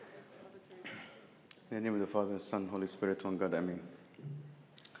In the name of the Father, Son, Holy Spirit, one God, Amen.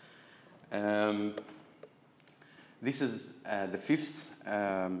 Um, this is the fifth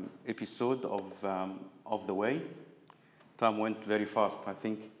episode of The Way. Time went very fast, I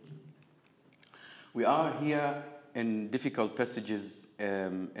think. We are here in difficult passages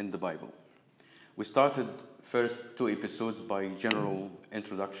in the Bible. We started first two episodes by general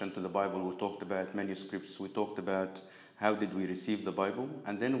introduction to the Bible. We talked about manuscripts. We talked about how did we receive the Bible.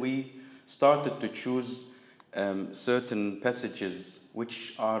 And then we started to choose certain passages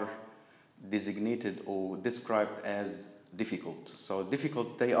which are designated or described as difficult. So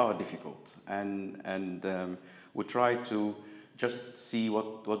difficult, they are difficult. And we try to just see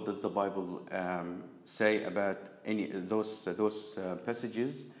what does the Bible say about any those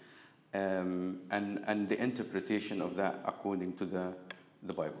passages. And the interpretation of that according to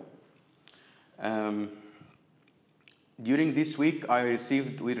the Bible. During this week,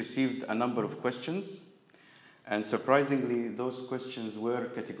 we received a number of questions, and surprisingly, those questions were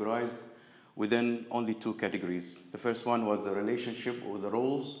categorized within only two categories. The first one was the relationship or the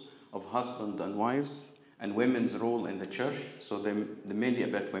roles of husband and wives, and women's role in the church. So they're mainly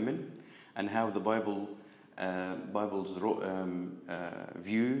about women and how the Bible's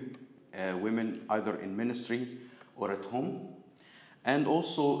view women either in ministry or at home. And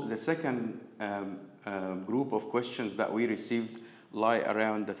also the second group of questions that we received lie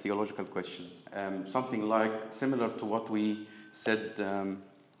around the theological questions. Something like similar to what we said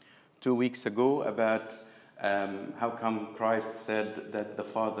 2 weeks ago about how come Christ said that the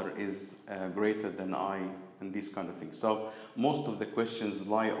Father is greater than I, and these kind of things. So most of the questions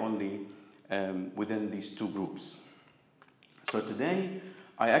lie only within these two groups. So today,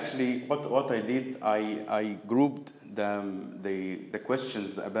 I actually, what I did, I grouped the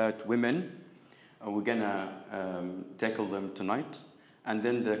questions about women. We're gonna tackle them tonight, and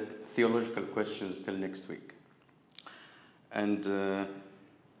then the theological questions till next week. And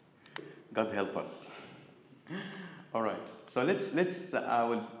God help us. All right. So let's. I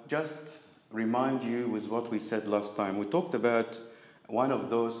will just remind you with what we said last time. We talked about one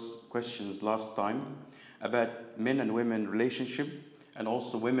of those questions last time about men and women relationship, and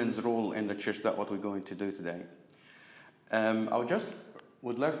also women's role in the church. That's what we're going to do today.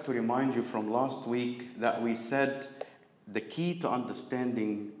 Would like to remind you from last week that we said the key to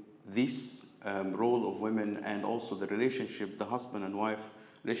understanding this role of women and also the relationship, the husband and wife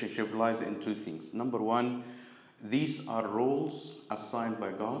relationship, lies in two things. Number one, these are roles assigned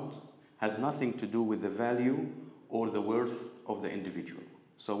by God, has nothing to do with the value or the worth of the individual.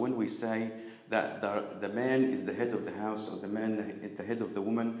 So when we say that the man is the head of the house or the man is the head of the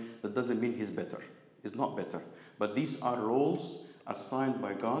woman, that doesn't mean he's better. He's not better. But these are roles assigned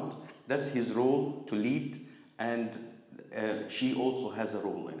by God. That's his role to lead, and she also has a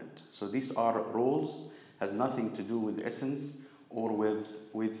role in it. So these are roles, has nothing to do with essence or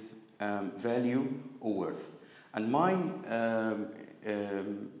with value or worth. And my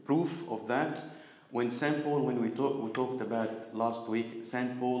proof of that, when St. Paul, we talked about last week,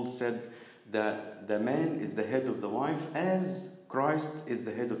 St. Paul said that the man is the head of the wife as Christ is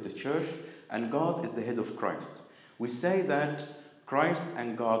the head of the church and God is the head of Christ. We say that Christ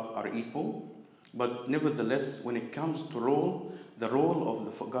and God are equal, but nevertheless, when it comes to role, the role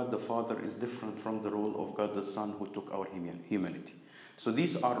of God the Father is different from the role of God the Son who took our humanity. So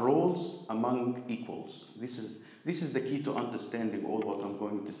these are roles among equals. This is the key to understanding all what I'm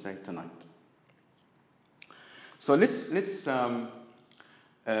going to say tonight. So let's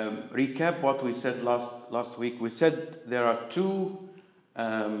recap what we said last week. We said there are two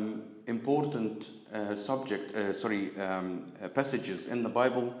important passages in the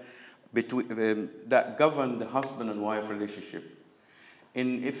Bible that govern the husband and wife relationship.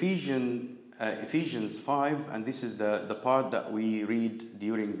 In Ephesians 5, and this is the part that we read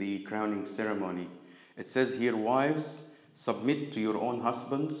during the crowning ceremony. It says here, "Wives, submit to your own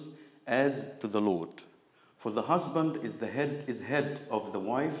husbands as to the Lord. For the husband is head of the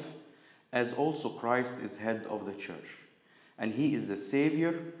wife, as also Christ is head of the church, and he is the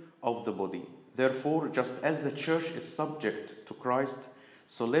Savior of the body. Therefore, just as the church is subject to Christ,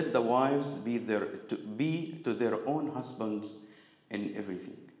 so let the wives be to their own husbands in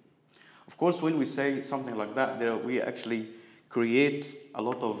everything." Of course, when we say something like that, we actually create a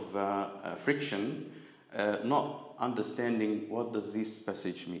lot of friction, not understanding what does this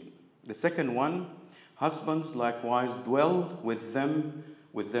passage mean. The second one, husbands likewise dwell with them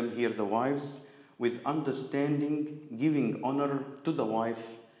here the wives, with understanding, giving honor to the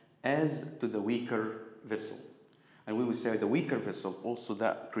wife as to the weaker vessel. And when we say the weaker vessel, also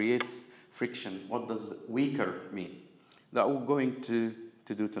that creates friction. What does weaker mean? That we're going to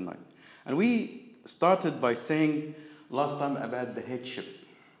do tonight. And we started by saying last time about the headship.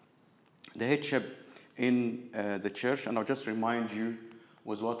 The headship in the church, and I'll just remind you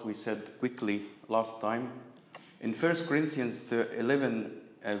with what we said quickly last time. In 1 Corinthians 11,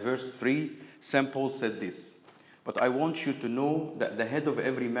 verse 3, St. Paul said this, "But I want you to know that the head of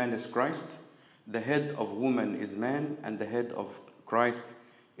every man is Christ, the head of woman is man, and the head of Christ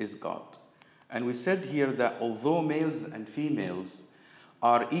is God." And we said here that although males and females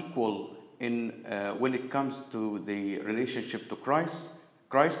are equal in when it comes to the relationship to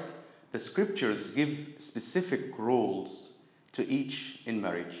Christ, the scriptures give specific roles to each in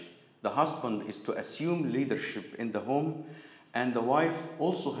marriage. The husband is to assume leadership in the home, and the wife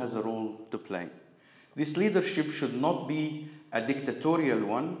also has a role to play. This leadership should not be a dictatorial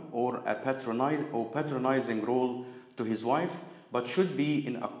one or a patronizing role to his wife, but should be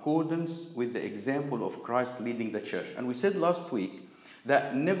in accordance with the example of Christ leading the church. And we said last week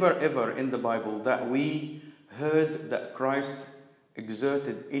that never ever in the Bible that we heard that Christ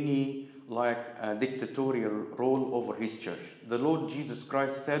exerted any dictatorial role over his church. The Lord Jesus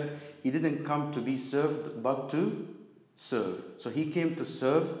Christ said he didn't come to be served but to serve. So he came to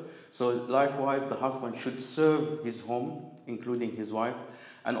serve. So likewise the husband should serve his home, including his wife.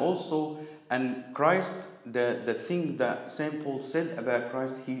 And Christ, the thing that St. Paul said about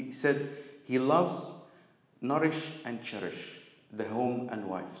Christ, he said he loves, nourish and cherish the home and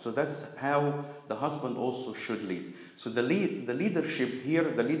wife. So that's how the husband also should lead. So the leadership here,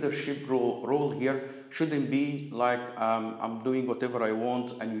 the leadership role here shouldn't be like I'm doing whatever I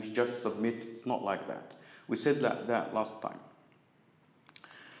want and you just submit. It's not like that. We said that last time.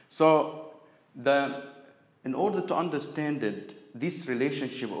 So in order to understand it, this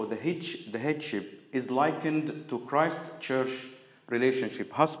relationship or the headship is likened to Christ-church relationship.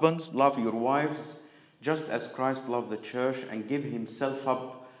 Husbands, love your wives just as Christ loved the church and gave himself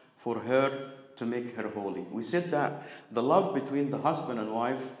up for her to make her holy. We said that the love between the husband and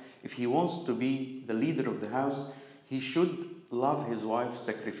wife, if he wants to be the leader of the house, he should love his wife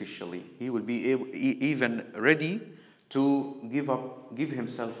sacrificially. He will be even ready to give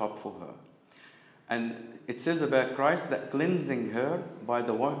himself up for her. And it says about Christ that cleansing her by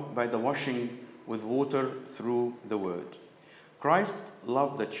the washing with water through the word. Christ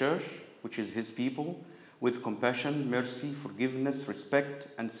loved the church, which is his people, with compassion, mercy, forgiveness, respect,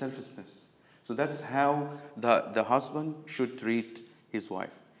 and selflessness. So that's how the husband should treat his wife.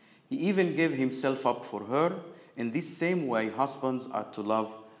 He even gave himself up for her. In this same way, husbands are to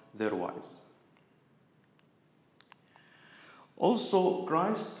love their wives. Also,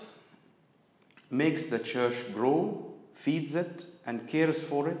 Christ makes the church grow, feeds it, and cares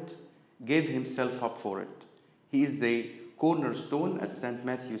for it, gave himself up for it. He is the cornerstone, as St.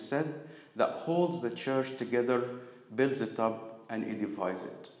 Matthew said, that holds the church together, builds it up, and edifies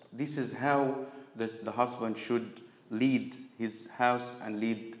it. This is how the husband should lead his house and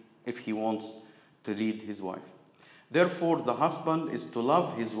lead if he wants to lead his wife. Therefore, the husband is to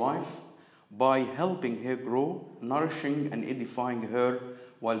love his wife by helping her grow, nourishing and edifying her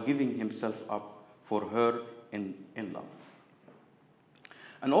while giving himself up for her in love.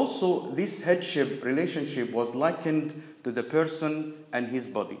 And also, this headship relationship was likened to the person and his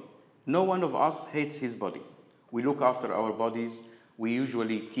body. No one of us hates his body. We look after our bodies. We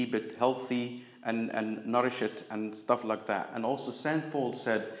usually keep it healthy and nourish it and stuff like that. And also St. Paul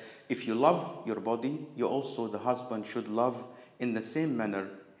said, if you love your body, you also, the husband, should love in the same manner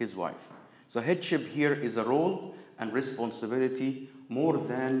his wife. So headship here is a role and responsibility more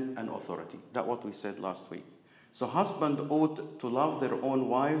than an authority. That's what we said last week. So husbands ought to love their own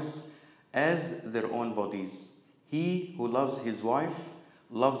wives as their own bodies. He who loves his wife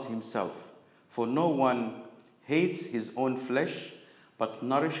loves himself. For no one hates his own flesh, but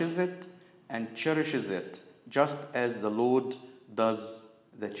nourishes it and cherishes it, just as the Lord does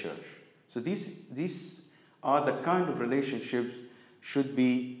the church. So these are the kind of relationships should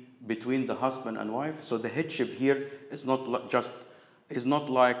be between the husband and wife. So the headship here is not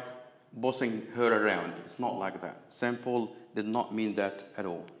like bossing her around. It's not like that. St. Paul did not mean that at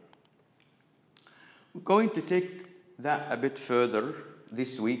all. We're going to take that a bit further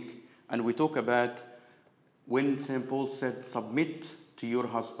this week, and we talk about when St. Paul said, submit to your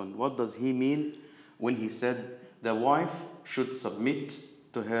husband. What does he mean when he said the wife should submit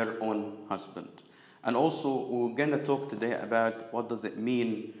to her own husband? And also, we're going to talk today about what does it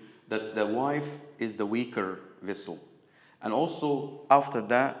mean that the wife is the weaker vessel. And also, after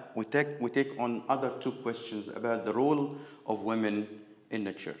that, we take on other two questions about the role of women in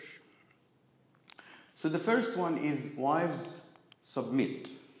the church. So the first one is wives submit.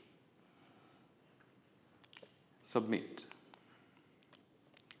 Submit.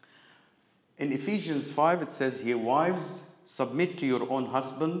 In Ephesians 5, it says here, wives, submit to your own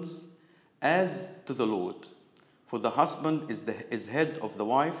husbands as to the Lord. For the husband is head of the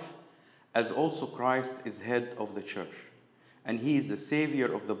wife, as also Christ is head of the church. And he is the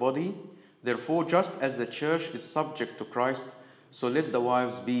Savior of the body. Therefore, just as the church is subject to Christ, so let the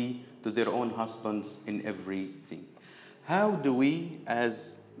wives be to their own husbands in everything. How do we,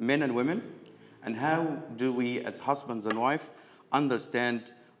 as men and women, and how do we, as husbands and wife,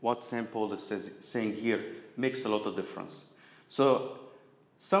 understand what St. Paul is saying here makes a lot of difference? So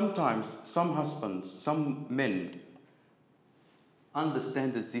sometimes some husbands, some men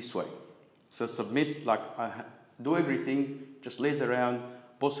understand it this way. So submit, like do everything, just lays around,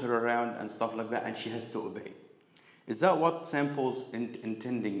 boss her around and stuff like that, and she has to obey. Is that what St. Paul's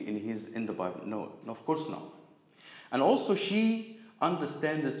intending in the Bible? No, of course not. And also she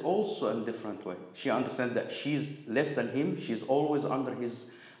understands it also in a different way. She understands that she's less than him, she's always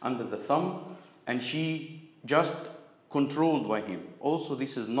under the thumb, and she just controlled by him. Also,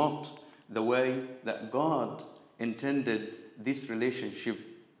 this is not the way that God intended this relationship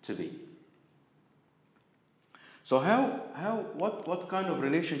to be. So what kind of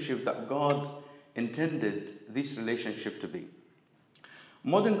relationship that God intended this relationship to be?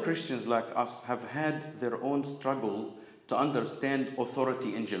 Modern Christians like us have had their own struggle to understand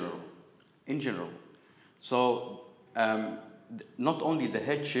authority in general. So not only the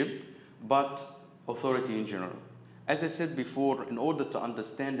headship, but authority in general. As I said before, in order to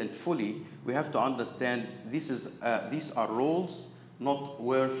understand it fully, we have to understand these are roles, not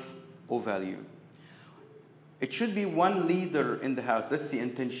worth or value. It should be one leader in the house. That's the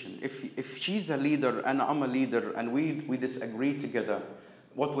intention. If she's a leader and I'm a leader and we disagree together,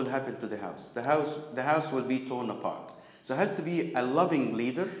 what will happen to the house? The house will be torn apart. So it has to be a loving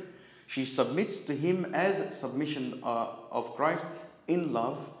leader. She submits to him as submission of Christ in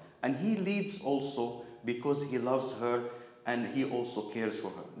love, and he leads also because he loves her and he also cares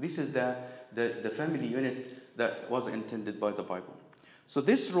for her. This is the family unit that was intended by the Bible. So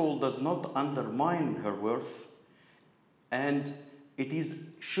this role does not undermine her worth, and it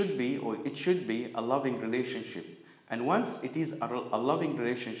should be a loving relationship. And once it is a loving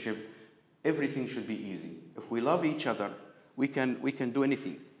relationship, everything should be easy. If we love each other, we can do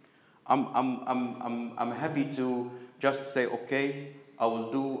anything. I'm happy to just say, okay, I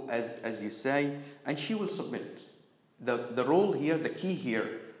will do as you say, and she will submit. The role here, the key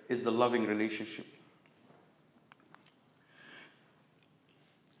here, is the loving relationship.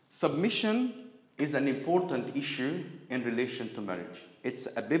 Submission is an important issue in relation to marriage. It's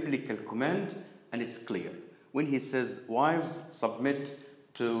a biblical command, and it's clear. When he says, wives, submit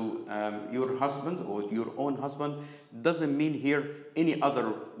to your husband or your own husband, doesn't mean here any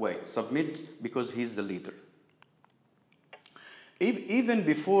other way. Submit because he's the leader. Even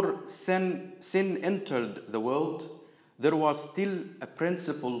before sin entered the world, there was still a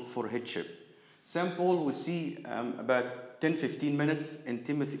principle for headship. St. Paul, we see about 10-15 minutes in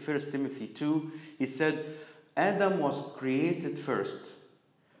 1 Timothy 2, he said, Adam was created first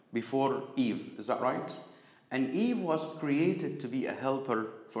before Eve. Is that right? And Eve was created to be a helper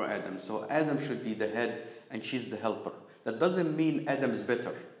for Adam. So Adam should be the head and she's the helper. That doesn't mean Adam is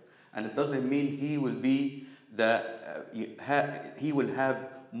better. And it doesn't mean he will be he will have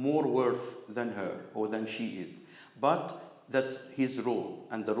more worth than her or than she is. But that's his role.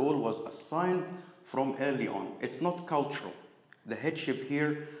 And the role was assigned from early on. It's not cultural. The headship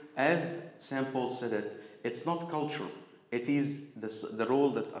here, as St. Paul said it, it's not cultural. It is the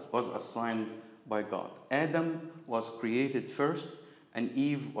role that was assigned by God. Adam was created first, and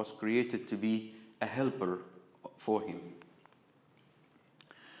Eve was created to be a helper for him.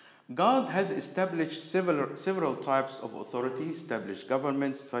 God has established several types of authority, established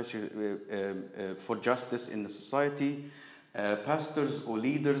governments for justice in the society, pastors or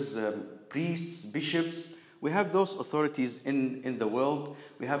leaders, priests, bishops. We have those authorities in the world.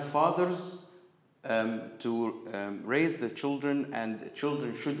 We have fathers to raise the children, and the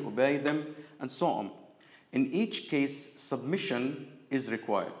children should obey them, and so on. In each case, submission is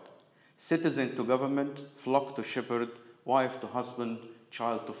required. Citizen to government, flock to shepherd, wife to husband,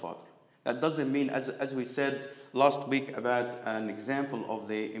 child to father. That doesn't mean, as we said last week about an example of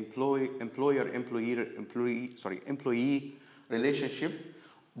the employee relationship,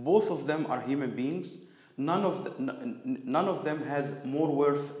 both of them are human beings. None of them has more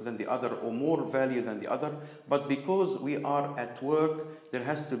worth than the other or more value than the other. But because we are at work, there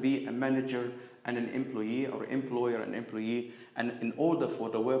has to be a manager and an employee, or employer and employee. And in order for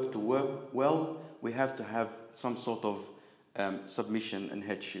the work to work well, we have to have some sort of submission and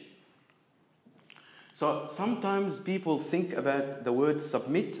headship. So sometimes people think about the word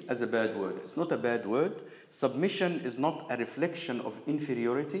submit as a bad word. It's not a bad word. Submission is not a reflection of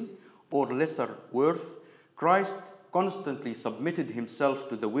inferiority or lesser worth. Christ constantly submitted himself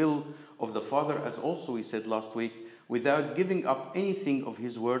to the will of the Father, as also we said last week, without giving up anything of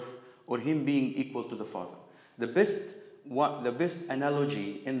his worth or him being equal to the Father. The best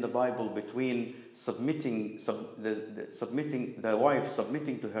analogy in the Bible between the wife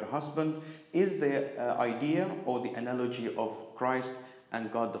submitting to her husband is the idea or the analogy of Christ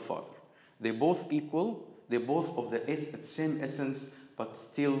and God the Father. They're both equal, they're both of the same essence, but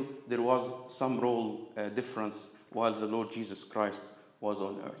still there was some role difference while the Lord Jesus Christ was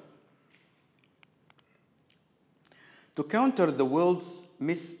on earth. To counter the world's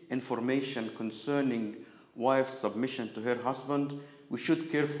misinformation concerning wife's submission to her husband, we should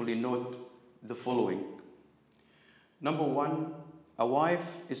carefully note the following. Number one, a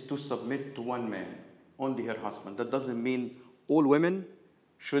wife is to submit to one man, only her husband. That doesn't mean all women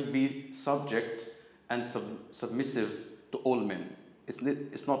should be subject and submissive to all men.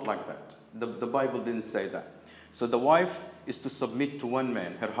 It's not like that. The Bible didn't say that. So the wife is to submit to one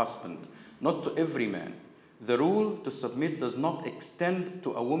man, her husband, not to every man. The rule to submit does not extend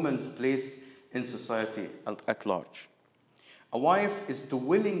to a woman's place in society at large. A wife is to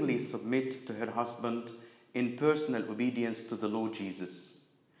willingly submit to her husband in personal obedience to the Lord Jesus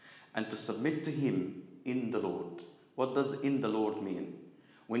and to submit to him in the Lord. What does in the Lord mean?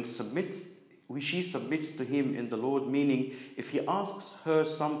 When she submits to him in the Lord, meaning if he asks her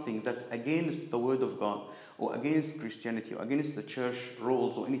something that's against the word of God or against Christianity or against the church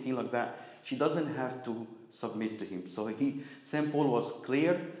roles or anything like that, she doesn't have to submit to him. So St. Paul was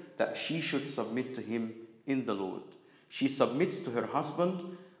clear that she should submit to him in the Lord. She submits to her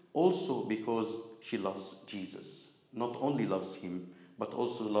husband also because she loves Jesus. Not only loves him, but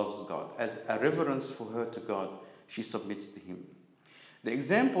also loves God. As a reverence for her to God, she submits to him. The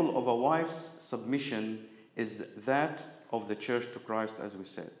example of a wife's submission is that of the church to Christ, as we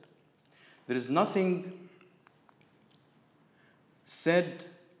said. There is nothing said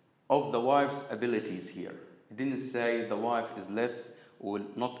of the wife's abilities here. It didn't say the wife is less or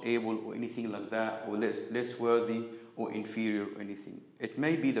not able or anything like that, or less worthy or inferior or anything. It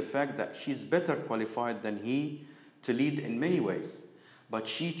may be the fact that she's better qualified than he to lead in many ways, but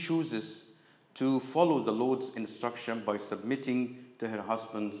she chooses to follow the Lord's instruction by submitting to her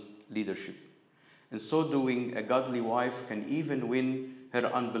husband's leadership. In so doing, a godly wife can even win her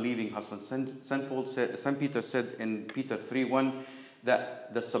unbelieving husband. St. Peter said in Peter 3:1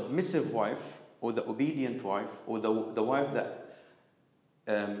 that the submissive wife or the obedient wife or the wife that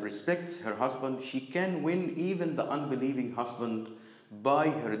respects her husband, she can win even the unbelieving husband by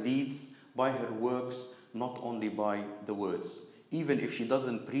her deeds, by her works, not only by the words. Even if she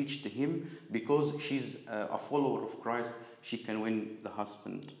doesn't preach to him, because she's a follower of Christ, she can win the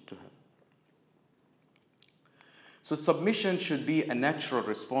husband to her. So submission should be a natural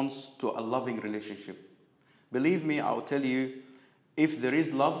response to a loving relationship. Believe me, I'll tell you, if there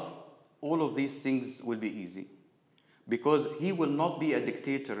is love, all of these things will be easy. Because he will not be a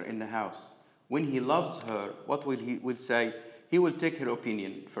dictator in the house. When he loves her, what will he say? He will take her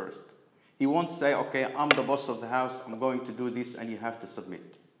opinion first. He won't say, okay, I'm the boss of the house, I'm going to do this and you have to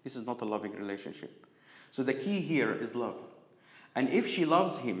submit. This is not a loving relationship. So the key here is love. And if she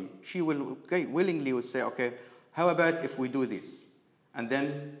loves him, she will willingly will say, okay, how about if we do this? And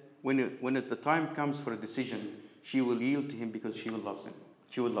then when the time comes for a decision, she will yield to him because she will love him.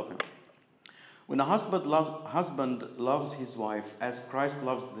 She will love him. When a husband loves his wife as Christ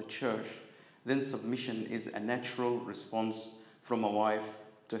loves the church, then submission is a natural response from a wife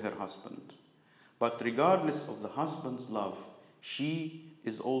to her husband. But regardless of the husband's love, she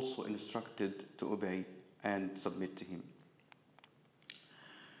is also instructed to obey and submit to him.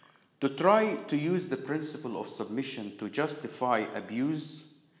 To try to use the principle of submission to justify abuse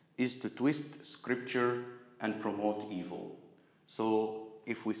is to twist scripture and promote evil. So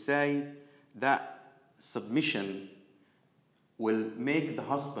if we say that submission will make the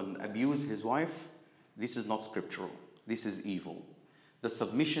husband abuse his wife, this is not scriptural. This is evil. The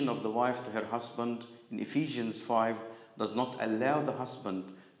submission of the wife to her husband in Ephesians 5 does not allow the husband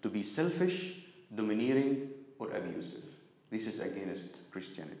to be selfish, domineering, or abusive. This is against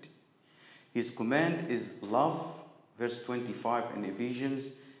Christianity. His command is love, verse 25 in Ephesians,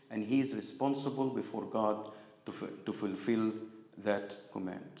 and he is responsible before God to fulfill that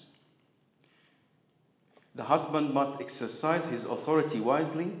command. The husband must exercise his authority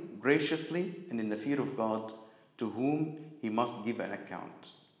wisely, graciously, and in the fear of God, to whom he must give an account.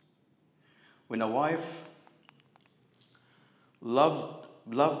 When a wife loves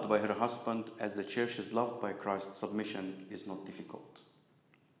loved by her husband as the church is loved by Christ, submission is not difficult.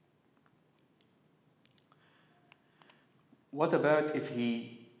 What about if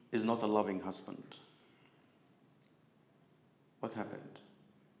he is not a loving husband? What happened?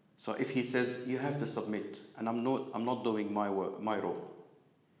 So if he says, you have to submit, and I'm not doing my work, my role.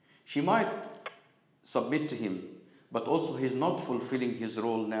 She might submit to him, but also he's not fulfilling his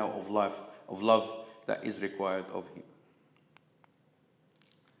role now of love that is required of him.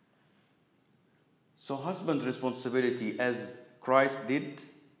 So husband's responsibility, as Christ did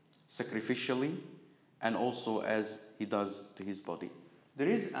sacrificially, and also as he does to his body. There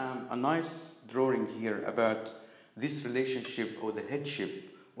is a nice drawing here about this relationship or the headship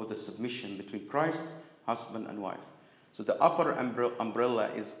or the submission between Christ, husband and wife. So the upper umbrella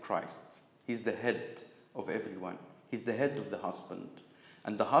is Christ. He's the head of everyone. He's the head of the husband.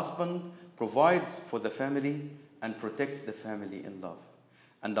 And the husband provides for the family and protects the family in love.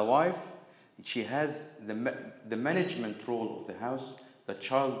 And the wife, she has the management role of the house, the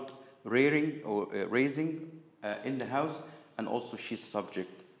child rearing or raising in the house, and also she's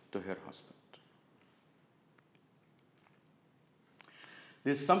subject to her husband.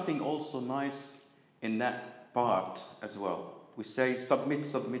 There's something also nice in that part as well. We say submit,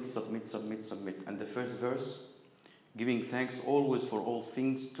 submit, submit, submit, submit. And the first verse, giving thanks always for all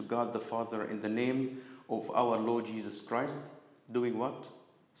things to God the Father in the name of our Lord Jesus Christ. Doing what?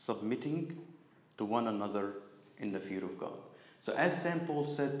 Submitting to one another in the fear of God. So as St. Paul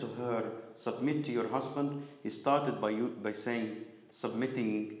said to her, submit to your husband, he started by saying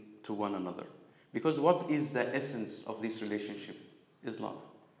submitting to one another. Because what is the essence of this relationship? Is love.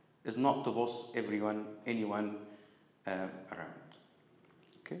 Is not to boss anyone around.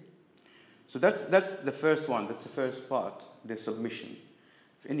 Okay? So that's the first one. That's the first part, the submission.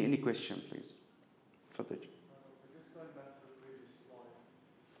 Any question, please? Fadaj. Just going back to the previous slide.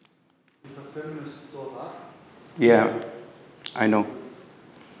 If a feminist saw that, Yeah, I know.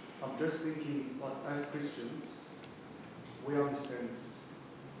 I'm just thinking, like, as Christians, we understand this,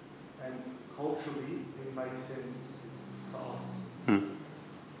 and culturally, it makes sense to us.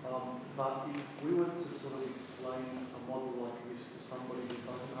 But if we were to sort of explain a model like this to somebody who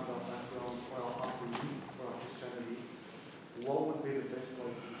doesn't have our background or our upbringing or our Christianity, what would be the best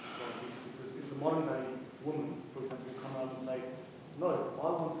way to describe this? Because if the modern day woman, for example, come out and say, no, I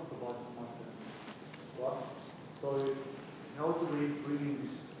want to provide for my family, right? So how do we bring in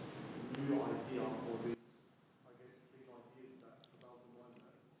this new idea or these, I guess, these ideas that about the modern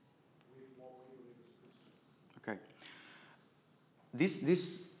day with what we believe as Christians? Okay.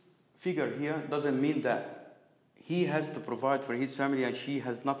 This figure here doesn't mean that he has to provide for his family and she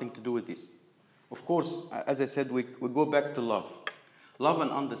has nothing to do with this. Of course, as I said, we go back to love. Love and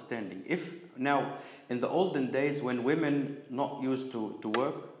understanding. If now, in the olden days when women not used to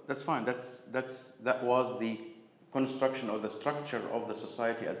work, that's fine. That was the construction or the structure of the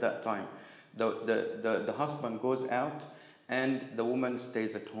society at that time. The husband goes out and the woman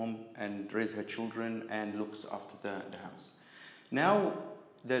stays at home and raises her children and looks after the house. Now,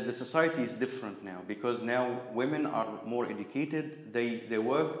 the society is different now because now women are more educated, they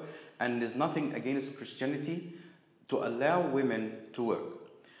work, and there's nothing against Christianity to allow women to work.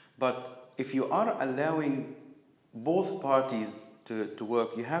 But if you are allowing both parties to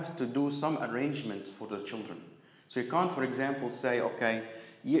work, you have to do some arrangements for the children. So you can't, for example, say, okay,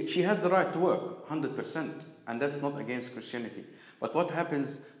 she has the right to work, 100%, and that's not against Christianity. But what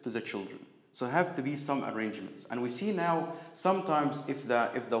happens to the children? So have to be some arrangements. And we see now sometimes if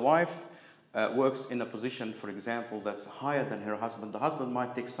the wife works in a position, for example, that's higher than her husband, the husband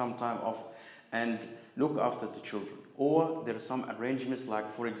might take some time off and look after the children. Or there are some arrangements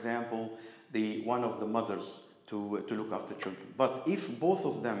like, for example, one of the mothers to look after children. But if both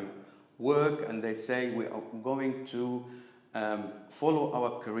of them work and they say we are going to follow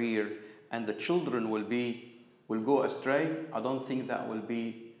our career and the children will go astray, I don't think that will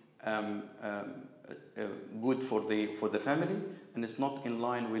be good for the family, and it's not in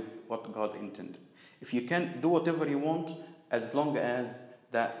line with what God intended. If you can do whatever you want, as long as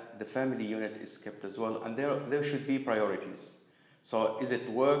that the family unit is kept as well, and there should be priorities. So is it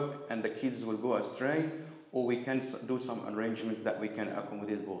work and the kids will go astray, or we can do some arrangement that we can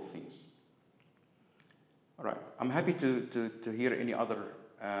accommodate both things? All right. I'm happy to hear any other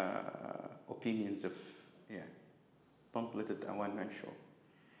opinions. Don't let it a one-man show.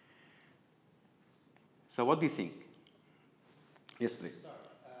 So what do you think? Yes, please.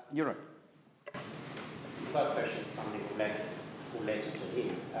 You're right. First question is something related to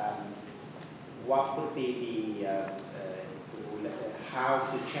him. What would be how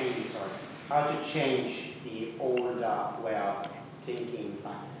to change the older where thinking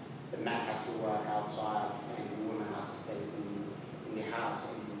like the man has to work outside and the woman has to stay in the house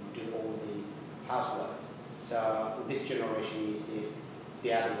and do all the housework. So in this generation, you see it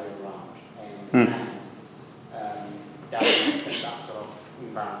the other way around, and the man doesn't accept that sort of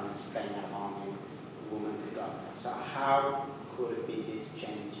environment, staying at home, and the woman could go. So how could it be this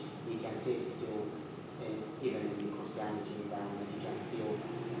change? You can see it still, even in the Christianity environment, you can still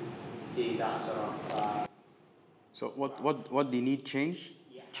see that sort of. So what do you need change?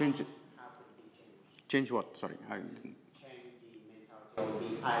 Yeah, Change it. how could it be changed? Change what? Sorry. Change the mentality or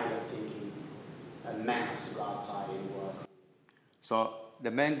the idea of thinking a man has to go outside and work. So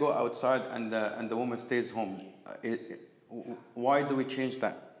the man go outside and the woman stays home. Why do we change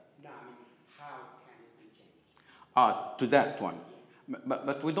that? No, I mean, how can it be changed? To that one.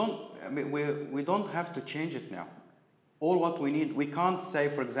 But we don't. I mean, we don't have to change it now. All what we need, we can't say,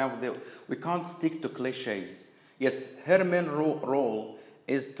 for example, that we can't stick to cliches. Yes, her main role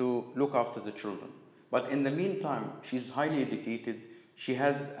is to look after the children. But in the meantime, she's highly educated. She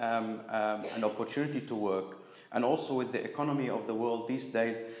has an opportunity to work. And also with the economy of the world these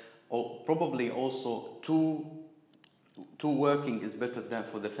days, probably also two working is better than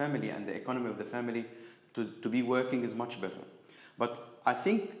for the family, and the economy of the family to be working is much better. But I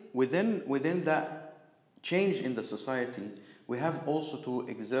think within that change in the society, we have also to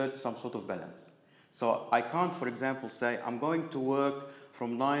exert some sort of balance. So I can't, for example, say I'm going to work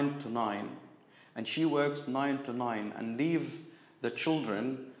from 9 to 9 and she works 9 to 9 and leave the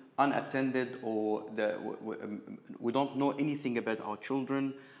children unattended, or we don't know anything about our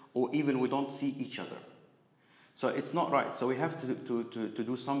children, or even we don't see each other. So it's not right. So we have to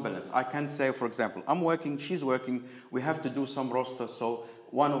do some balance. I can say, for example, I'm working, she's working, we have to do some roster, so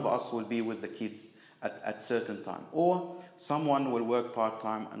one of us will be with the kids at certain time. Or someone will work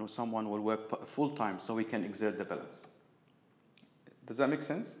part-time and someone will work full-time, so we can exert the balance. Does that make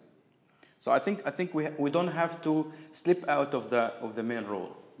sense? So I think we don't have to slip out of the main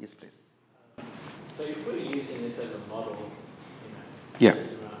role. Yes, please. So if we're using this as a model, Yeah. to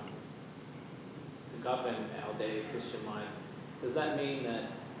govern our daily Christian life, does that mean that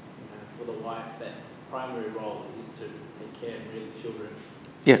for the wife, that primary role is to take care and rear the children,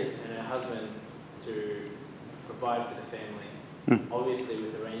 Yeah. and her husband to provide for the family, obviously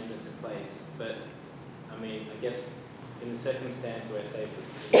with arrangements in place? But I mean, I guess in the circumstance where, say,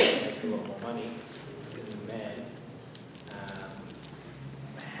 the woman makes a lot more money than the man,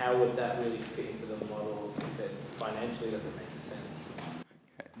 how would that really fit into the model if it financially doesn't make sense?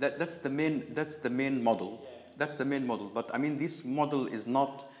 That's the main model. Yeah. That's the main model. But I mean, this model is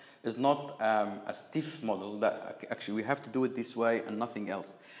not a stiff model that actually we have to do it this way and nothing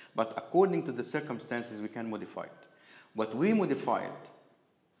else. But according to the circumstances, we can modify it. But we modify it,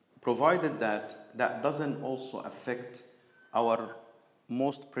 provided that doesn't also affect our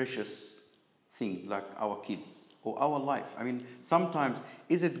most precious thing, like our kids or our life. I mean, sometimes,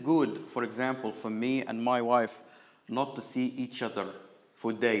 is it good, for example, for me and my wife not to see each other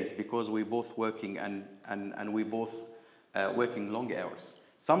for days because we're both working and we both working long hours?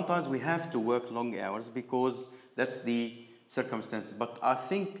 Sometimes we have to work long hours because that's the circumstances. But I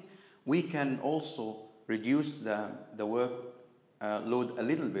think we can also reduce the work load a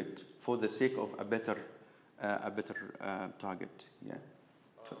little bit for the sake of a better target. Yeah.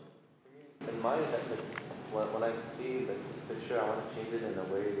 So. In my head, when I see this picture, I want to change it in a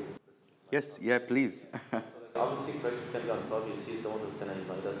way. Yes. Yeah. Please. So obviously, Christ is going to be on top. He's the one who's going to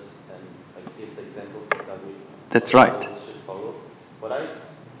unite us, and he's the example that we. That's right. Should follow. What I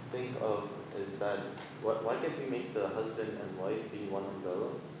think of is that why can't we make the husband and wife be one umbrella?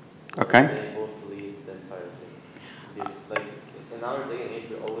 Okay. They both lead the entire thing. Because in our day and age,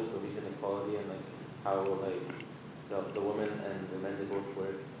 we always believe in equality and how the woman and the men, they both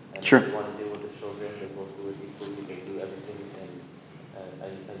work. And Sure. if they want to deal with the children, they both do it equally. They do everything in a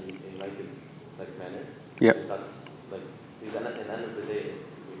united manner. Yeah. Because that's because at the end of the day,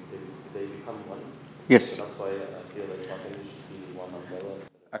 they become one. Yes. So that's why I feel like why can't it just be one umbrella?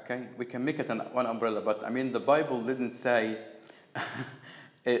 Okay, we can make it one umbrella, but I mean the Bible didn't say.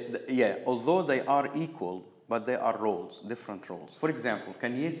 Yeah, although they are equal, but they are roles, different roles. For example,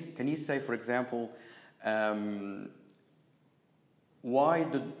 can you say, for example, why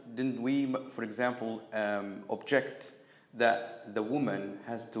didn't we, for example, object that the woman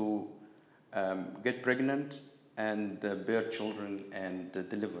has to get pregnant and bear children and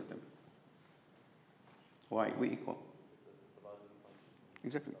deliver them? Why? We equal.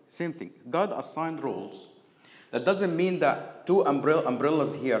 Exactly. Same thing. God assigned roles. That doesn't mean that two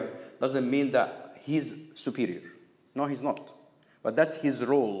umbrellas here doesn't mean that he's superior. No, he's not. But that's his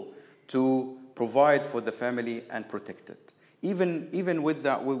role, to provide for the family and protect it. Even with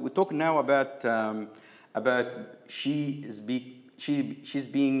that, we talk now about she's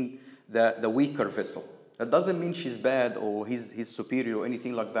being the weaker vessel. That doesn't mean she's bad or he's superior or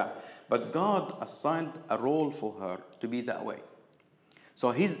anything like that. But God assigned a role for her to be that way.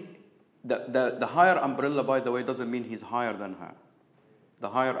 So the higher umbrella, by the way, doesn't mean he's higher than her. The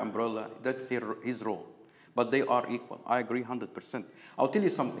higher umbrella, that's his role. But they are equal. I agree 100%. I'll tell you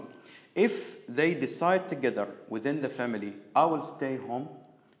something. If they decide together within the family, I will stay home,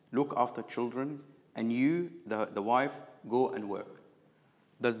 look after children, and you, the wife, go and work.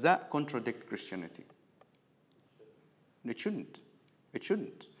 Does that contradict Christianity? It shouldn't. It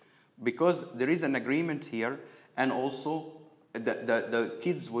shouldn't. Because there is an agreement here, and also the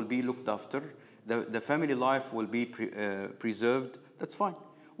kids will be looked after, the family life will be preserved. That's fine.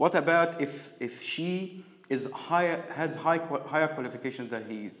 What about if she has higher qualifications than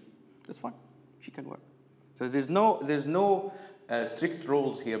he is? That's fine. She can work. So there's no strict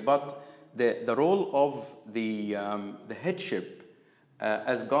rules here, but the role of the headship,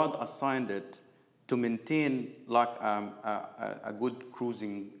 as God assigned it, to maintain like a good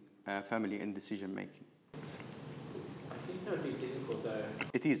cruising family in decision making. I think that would be difficult though.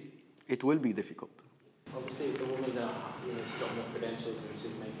 It is. It will be difficult. Obviously, if the woman's she's got more credentials and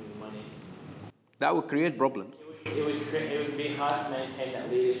she's making the money. That would create problems. It would be hard to maintain that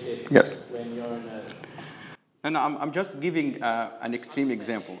leadership. Yes. When you're in a. And I'm just giving an extreme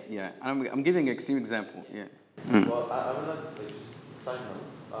example. Yeah, I'm giving an extreme example. Yeah. Well, I would like to just side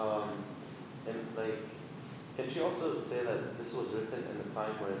note. And like, can she also say that this was written in a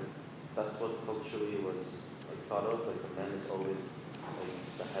time where that's what culturally was like thought of, like the man is always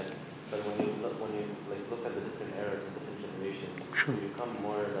like the head. But when you look at the different eras and different generations, Sure. you become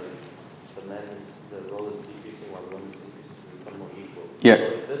more like the role is decreasing while the woman is increasing to become more equal. Yeah. So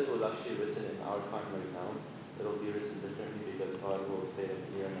if this was actually written in our time right now, it'll be written differently because God will say that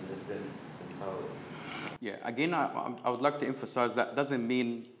we are in a different mentality. Yeah. Again, I would like to emphasize that doesn't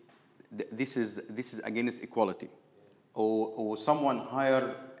mean this is against equality, or someone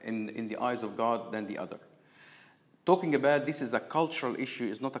higher in the eyes of God than the other. Talking about this is a cultural issue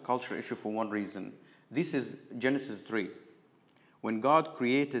is not a cultural issue for one reason. This is Genesis 3. When God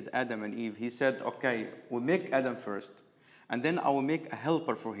created Adam and Eve, he said, okay, we'll make Adam first, and then I will make a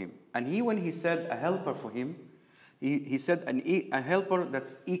helper for him. And when he said a helper for him, he said a helper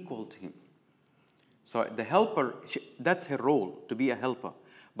that's equal to him. So the helper, that's her role, to be a helper.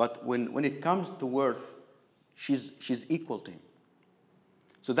 But when it comes to worth, she's equal to him.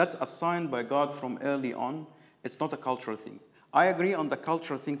 So that's assigned by God from early on. It's not a cultural thing. I agree on the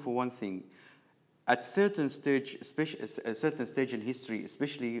cultural thing for one thing. At certain stage, especially a certain stage in history,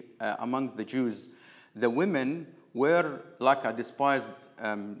 especially among the Jews, the women were like a despised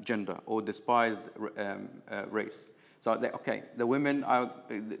gender or despised race. So the women are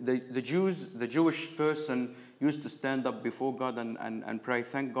the Jews. The Jewish person used to stand up before God and pray,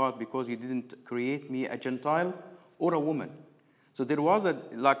 thank God because you didn't create me a Gentile or a woman. So there was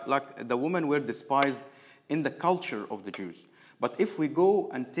like the women were despised in the culture of the Jews. But if we go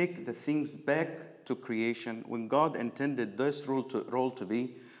and take the things back to creation, when God intended this role to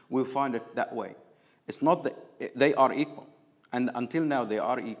be, we'll find it that way. It's not that they are equal, and until now they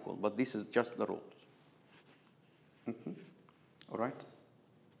are equal, but this is just the rules. Mm-hmm. All right.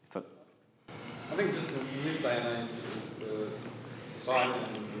 So, I think just in this day and age, society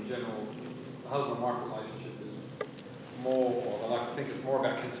and in general, the husband-wife relationship is more, or I like to think it's more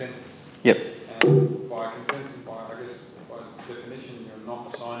about consensus. yep. And by consensus, by definition, you're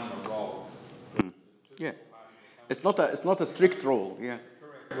not assigning a role. Yeah. It's not a strict role. Yeah.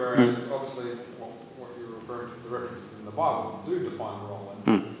 Correct. Whereas obviously what you're referring to, the references in the Bible do define the role,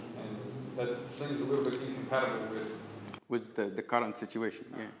 and that seems a little bit incompatible with the current situation.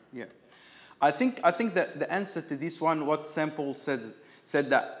 Yeah. I think that the answer to this one, what St. Paul said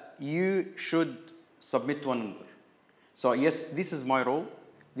that you should submit to one another. So yes, this is my role,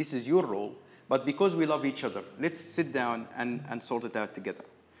 this is your role, but because we love each other, let's sit down and sort it out together.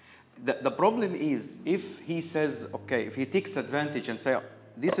 The problem is if he says, okay, if he takes advantage and say,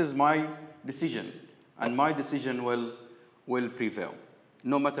 this is my decision, and my decision will prevail.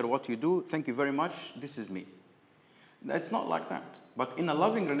 No matter what you do, thank you very much, this is me. It's not like that. But in a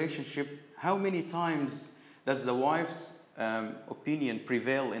loving relationship, how many times does the wife's opinion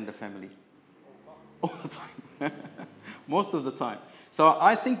prevail in the family? All the time. Most of the time. So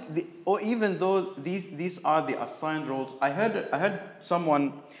I think, even though these are the assigned roles, I heard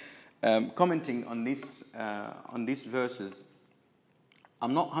someone commenting on these verses.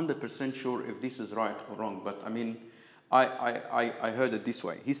 I'm not 100% sure if this is right or wrong, but I mean, I heard it this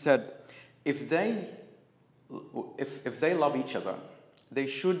way. He said, if they if they love each other, they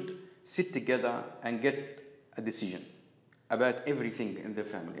should sit together and get a decision about everything in their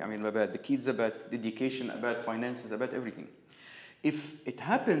family. I mean, about the kids, about education, about finances, about everything. If it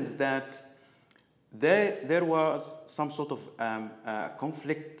happens that there was some sort of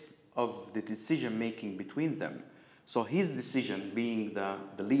conflict of the decision making between them, so his decision, being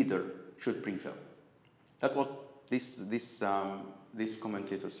the leader, should prevail. That's what this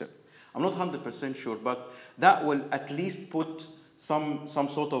commentator said. I'm not 100% sure, but that will at least put some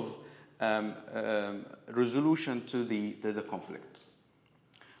sort of resolution to the conflict.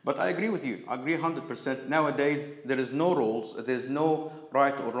 But I agree with you. I agree 100%. Nowadays, there is no rules. There is no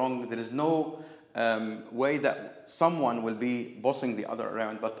right or wrong. There is no way that someone will be bossing the other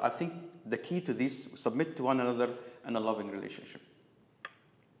around. But I think the key to this, submit to one another in a loving relationship.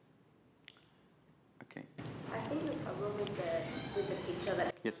 Okay. I think the problem with the picture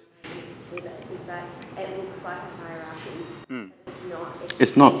that Yes. with it is that it looks like a hierarchy. But it's not.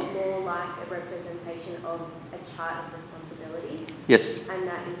 It's not. More like a representation of a chart of responsibility. Yes. And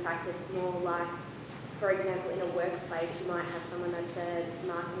that in fact it's more like, for example, in a workplace you might have someone that's a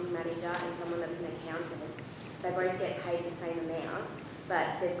marketing manager and someone that's an accountant. They both get paid the same amount, but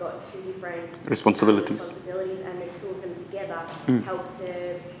they've got two different responsibilities, and the two of them together help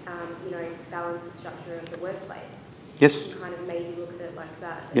to balance the structure of the workplace. Yes. You kind of maybe look at it like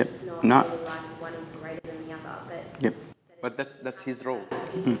that. Yep. It's not really like one is greater than the other, but yep. But that's his role.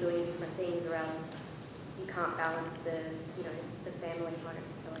 People doing different things, or else you can't balance the family home.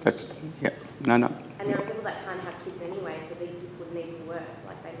 That's no. And there are people that can't have kids anyway, so this wouldn't even work.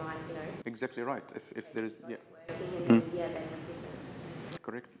 Like they might, Exactly right. If there is working and they have different.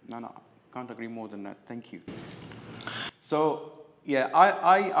 Correct. No. Can't agree more than that. Thank you. So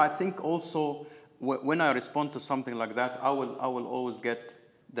I think also when I respond to something like that, I will always get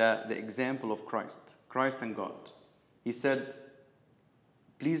the example of Christ and God. He said,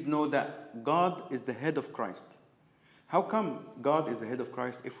 please know that God is the head of Christ. How come God is the head of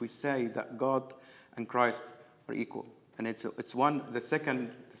Christ if we say that God and Christ are equal? And it's the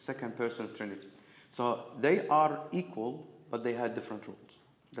second person of Trinity. So they are equal, but they had different roles.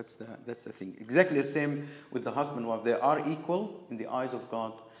 That's the thing. Exactly the same with the husband and wife. They are equal in the eyes of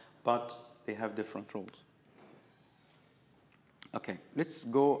God, but they have different roles. Okay, let's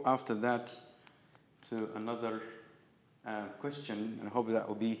go after that to another question, and I hope that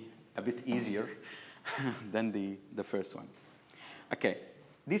will be a bit easier than the first one. Okay,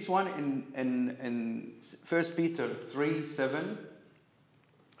 this one in 1 Peter 3:7,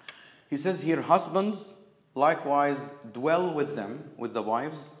 he says here, husbands likewise dwell with them, with the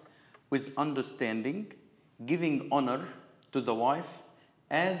wives, with understanding, giving honor to the wife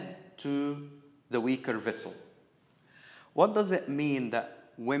as to the weaker vessel. What does it mean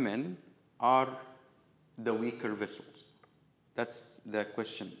that women are the weaker vessels? That's the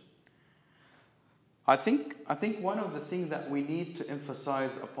question. I think one of the things that we need to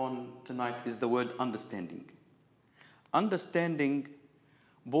emphasize upon tonight is the word understanding. Understanding,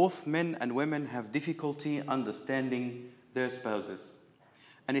 both men and women have difficulty understanding their spouses.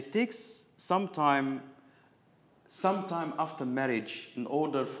 And it takes some time after marriage in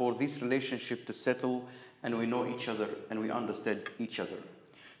order for this relationship to settle and we know each other and we understand each other.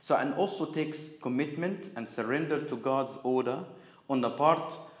 So, and also takes commitment and surrender to God's order on the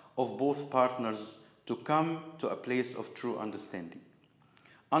part of both partners to come to a place of true understanding.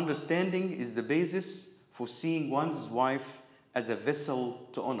 Understanding is the basis for seeing one's wife as a vessel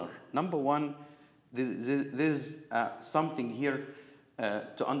to honor. Number one, there's something here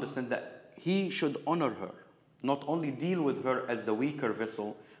to understand that he should honor her, not only deal with her as the weaker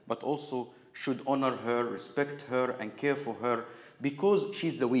vessel, but also should honor her, respect her, and care for her because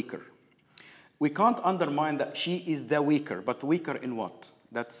she's the weaker. We can't undermine that she is the weaker, but weaker in what?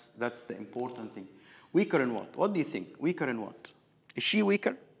 That's the important thing. Weaker in what? What do you think? Weaker in what? Is she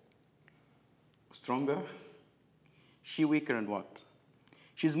weaker? Stronger? She weaker in what?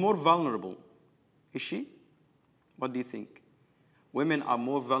 She's more vulnerable. Is she? What do you think? Women are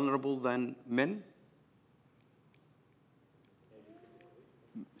more vulnerable than men?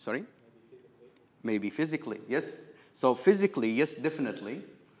 Sorry? Maybe physically, yes. So physically, yes, definitely.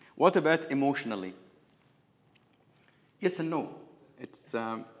 What about emotionally? Yes and no. It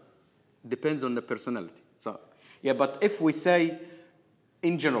depends on the personality. So, but if we say,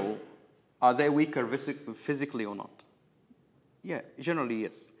 in general, are they weaker physically or not? Yeah, generally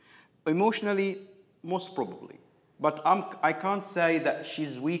yes. Emotionally, most probably. But I can't say that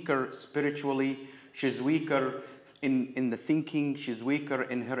she's weaker spiritually, she's weaker in the thinking, she's weaker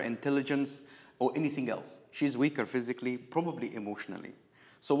in her intelligence or anything else. She's weaker physically, probably emotionally.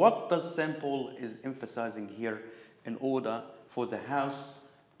 So what does St. Paul is emphasizing here in order for the house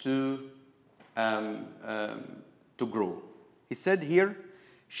to grow? He said here,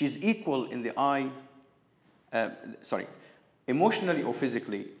 she's equal in the eye, emotionally or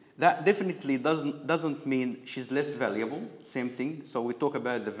physically. That definitely doesn't mean she's less valuable. Same thing. So we talk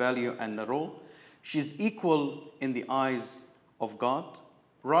about the value and the role. She's equal in the eyes of God.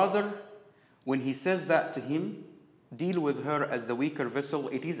 Rather, when he says that to him, deal with her as the weaker vessel.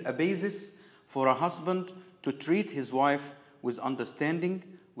 It is a basis for a husband to treat his wife with understanding,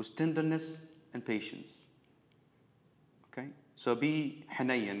 with tenderness and patience. Okay? So be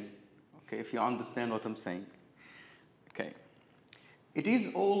hanayan, okay, if you understand what I'm saying. Okay. It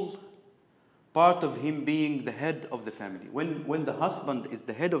is all part of him being the head of the family. When the husband is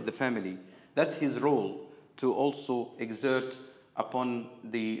the head of the family, that's his role to also exert upon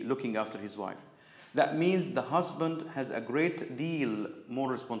the looking after his wife. That means the husband has a great deal more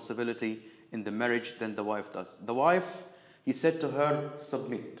responsibility in the marriage than the wife does. The wife, he said to her,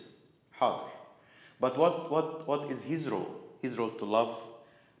 submit, حاضر. But what is his role? His role to love,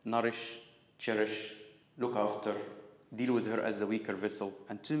 nourish, cherish, look after, deal with her as the weaker vessel,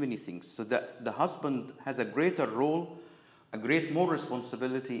 and too many things. So that the husband has a greater role, a great more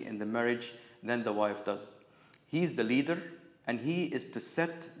responsibility in the marriage than the wife does. He is the leader, and he is to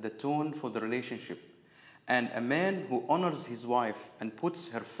set the tone for the relationship. And a man who honors his wife and puts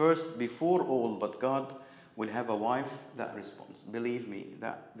her first before all but God will have a wife that responds. Believe me,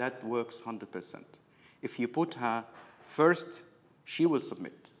 that works 100%. If you put her first, she will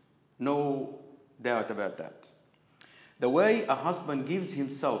submit. No doubt about that. The way a husband gives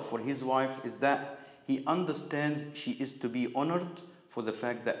himself for his wife is that he understands she is to be honored for the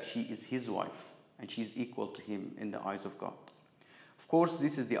fact that she is his wife and she is equal to him in the eyes of God. Of course,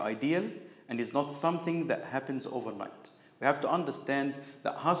 this is the ideal and is not something that happens overnight. We have to understand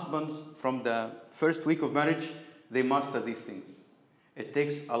that husbands from the first week of marriage, they master these things. It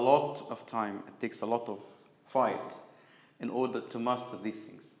takes a lot of time, it takes a lot of fight in order to master these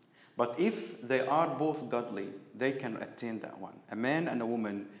things. But if they are both godly, they can attain that one. A man and a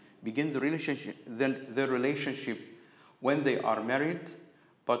woman begin their relationship when they are married,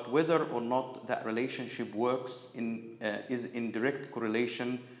 but whether or not that relationship works is in direct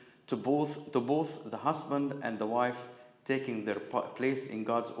correlation to both the husband and the wife taking their place in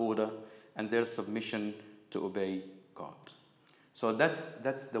God's order and their submission to obey God. So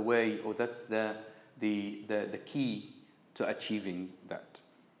that's the way, or that's the key to achieving that.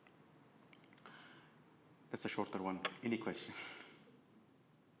 That's a shorter one. Any question?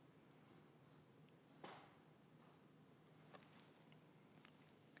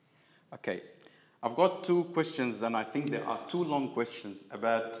 Okay. I've got two questions, and I think there are two long questions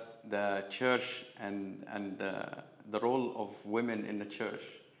about the church and the role of women in the church.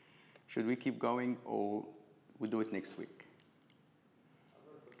 Should we keep going, or we do it next week?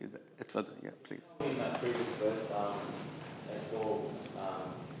 Yeah, please. In that previous verse, St. Paul,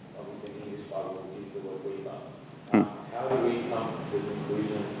 obviously in the English Bible, used the word weaver. How do we come to the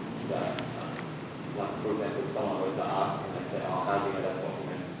conclusion that, like, for example, if someone were to ask and they say, oh, how do you know that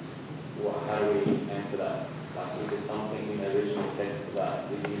document? How do we answer that? Like, is there something in the original text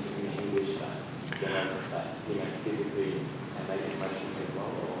that is missing in English that denotes that he meant physically and maybe emotionally as well?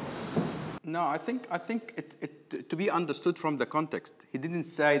 Or? No, I think it to be understood from the context. He didn't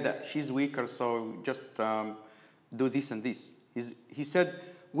say that she's weaker, so just do this and this. He said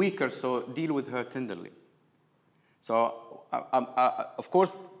weaker, so deal with her tenderly. So, of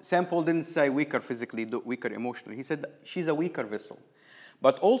course, St. Paul didn't say weaker physically, weaker emotionally. He said she's a weaker vessel.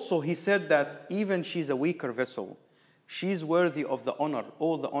 But also he said that even she's a weaker vessel, she's worthy of the honor,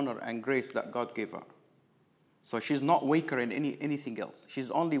 all the honor and grace that God gave her. So she's not weaker in anything else. She's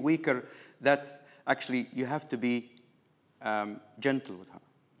only weaker. That's actually, you have to be gentle with her.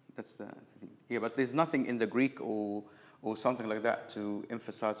 That's the thing. Yeah, but there's nothing in the Greek or something like that to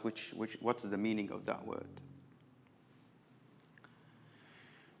emphasize what's the meaning of that word.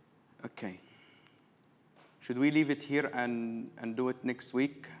 Okay. Should we leave it here and do it next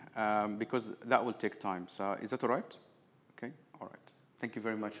week? Because that will take time. So is that all right? Okay. All right. Thank you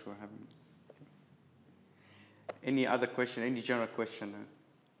very much for having me. Any other question? Any general question?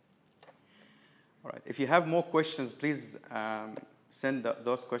 All right. If you have more questions, please send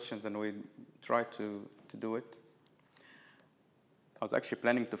those questions, and we'll try to do it. I was actually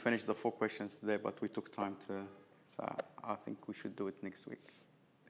planning to finish the 4 questions today, but we took time to, so I think we should do it next week.